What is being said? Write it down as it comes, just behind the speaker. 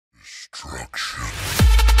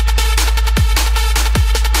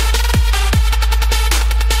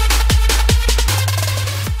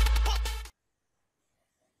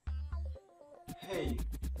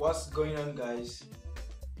going on, guys?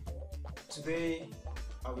 Today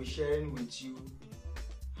I'll be sharing with you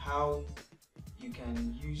how you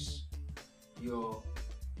can use your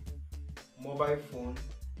mobile phone,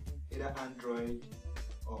 either Android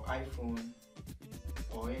or iPhone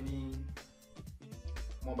or any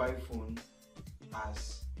mobile phone,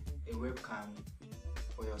 as a webcam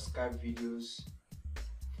for your Skype videos,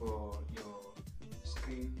 for your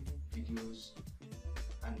screen videos,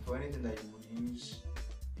 and for anything that you would use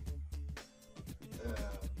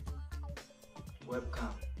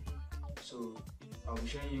webcam. So I'll be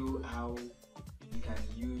showing you how you can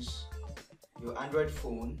use your Android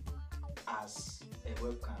phone as a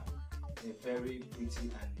webcam in a very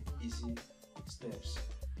pretty and easy steps.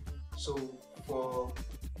 So for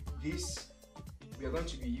this, we are going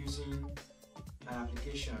to be using an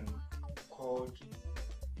application called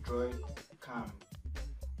WebCam.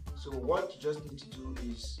 So what you just need to do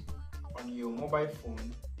is, on your mobile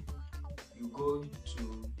phone, you go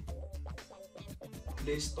to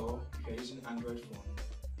Play Store if you're using Android phone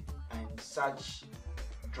and search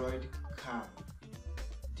WebCam,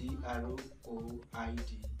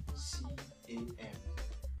 WebCam.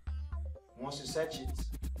 Once you search it,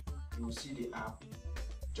 you will see the app.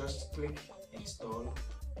 Just click install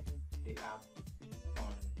the app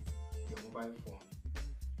on your mobile phone.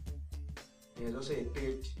 There's also a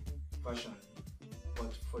paid version,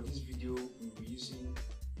 but for this video we'll be using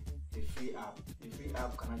the free app. The free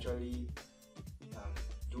app can actually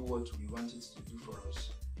do what we want it to do for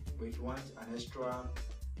us, but if you want an extra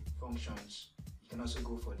functions, you can also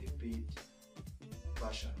go for the paid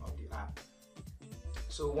version of the app.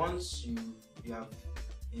 So once you have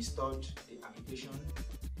installed the application,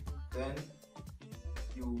 then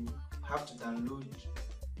you have to download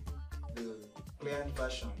the client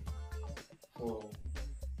version for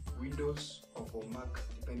Windows or for Mac,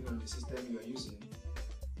 depending on the system you are using.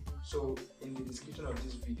 So in the description of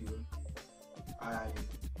this video, I'm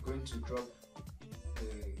going to drop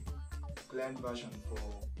the client version for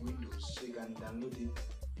Windows, so you can download it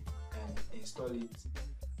and install it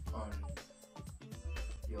on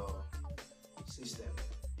your system.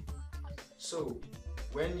 So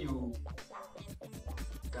when you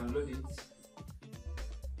download it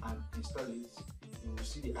and install it, you will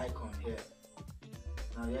see the icon here.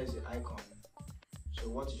 Now here is the icon. So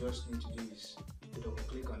what you just need to do is double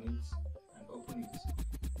click on it and open it.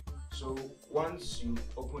 So once you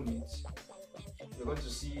open it, you're going to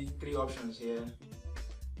see three options here.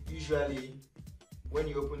 Usually when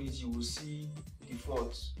you open it, you will see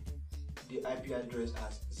default the IP address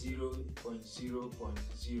as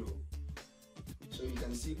 0.0.0. So you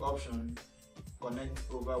can see option connect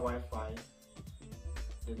over Wi-Fi.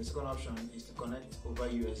 Then the second option is to connect over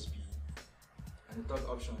USB, and the third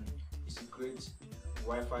option is to create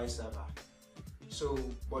Wi-Fi server. So,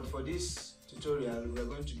 but for this tutorial, we are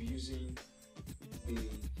going to be using the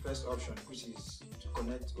first option, which is to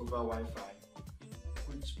connect over Wi-Fi,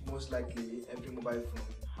 which most likely every mobile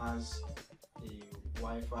phone has a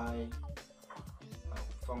Wi-Fi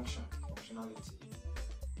functionality.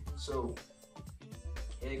 So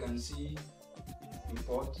here you can see the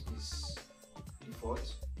port is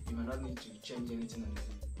default. You may not need to change anything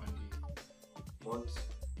on the port.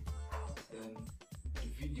 Then the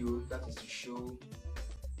video, that is to show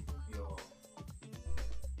your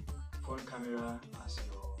phone camera as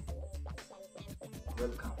your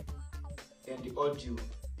webcam. Then the audio,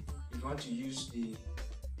 if you want to use the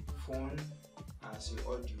phone as your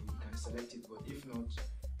audio, you can select it, but if not,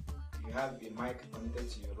 if you have a mic connected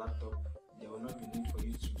to your laptop, there will not be need for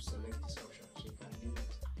you to select this option, so you can leave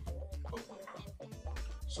it open.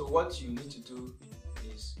 So what you need to do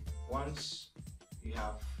is, once you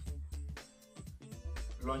have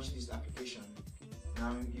launched this application,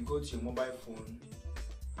 now you go to your mobile phone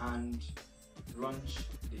and launch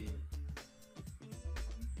the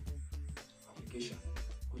application,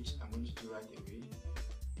 which I'm going to do right away.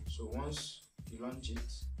 So once you launch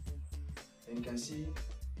it, then you can see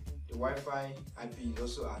the Wi-Fi IP is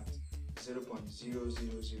also at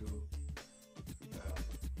 0.000.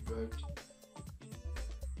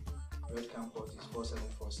 WebCam port is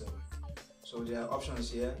 4747. So there are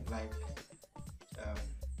options here, like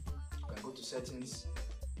you can go to settings.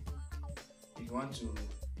 If you want to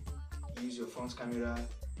use your front camera,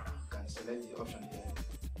 you can select the option here.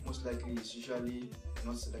 Most likely it's usually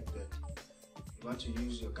not selected. If you want to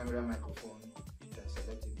use your camera microphone, you can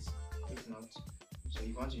select it. If not, so if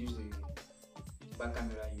you want to use the back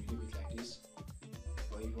camera, you leave it like this.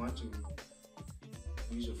 But if you want to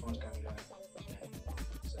use your front camera, you can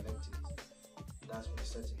select it. That's for the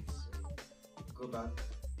settings. So you go back,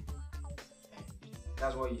 and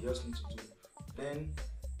that's what you just need to do. Then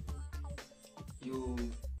you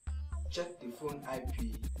check the phone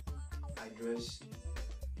IP address.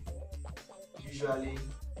 Usually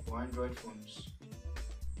for Android phones,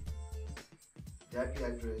 the IP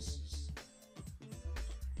address is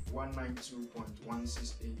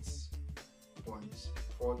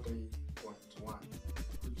 192.168.43.1,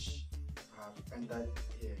 which I have entered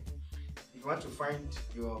here. If you want to find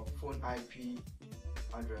your phone IP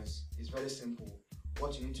address, it's very simple.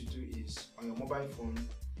 What you need to do is, on your mobile phone,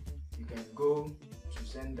 you can go to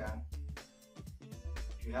Zender.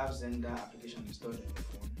 If you have Zender application installed on your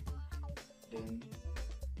phone, then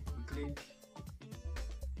you click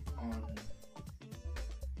on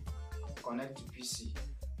connect to PC.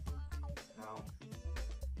 Now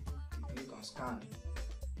you click on scan.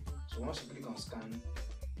 So once you click on scan,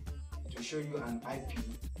 it will show you an IP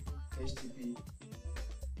HTTP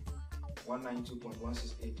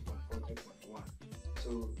 192.168.43.1.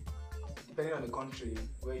 so depending on the country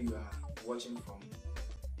where you are watching from,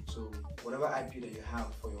 so whatever IP that you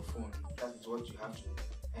have for your phone, that is what you have to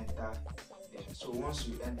enter there. So once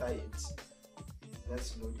you enter it,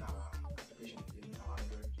 let's load our application in our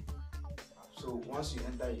Android. So once you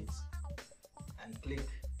enter it and click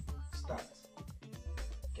start,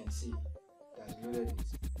 you can see it has loaded it.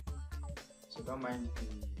 So don't mind the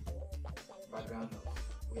background of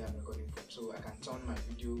where I'm recording from. So I can turn my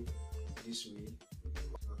video this way,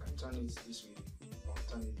 so I can turn it this way, or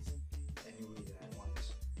turn it any way that I want.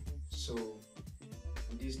 So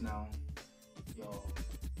with this now, your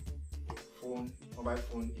mobile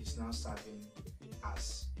phone is now serving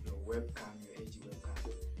as your webcam, your HD webcam.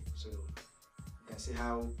 So you can see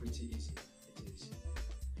how pretty easy it is.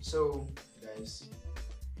 So guys,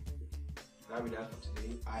 that will be that for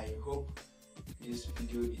today. I hope this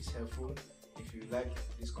video is helpful. If you like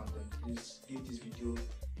this content, please give this video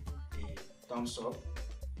a thumbs up,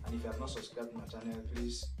 and if you have not subscribed to my channel,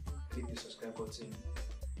 please click the subscribe button.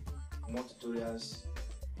 More tutorials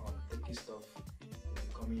on techie stuff will be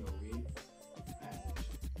coming your way, and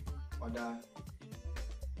other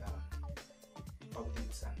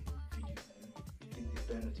updates and videos. Click the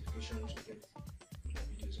bell notification to get my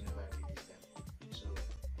videos whenever I release them. So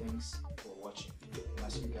thanks for watching. I'll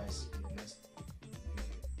see you guys in the next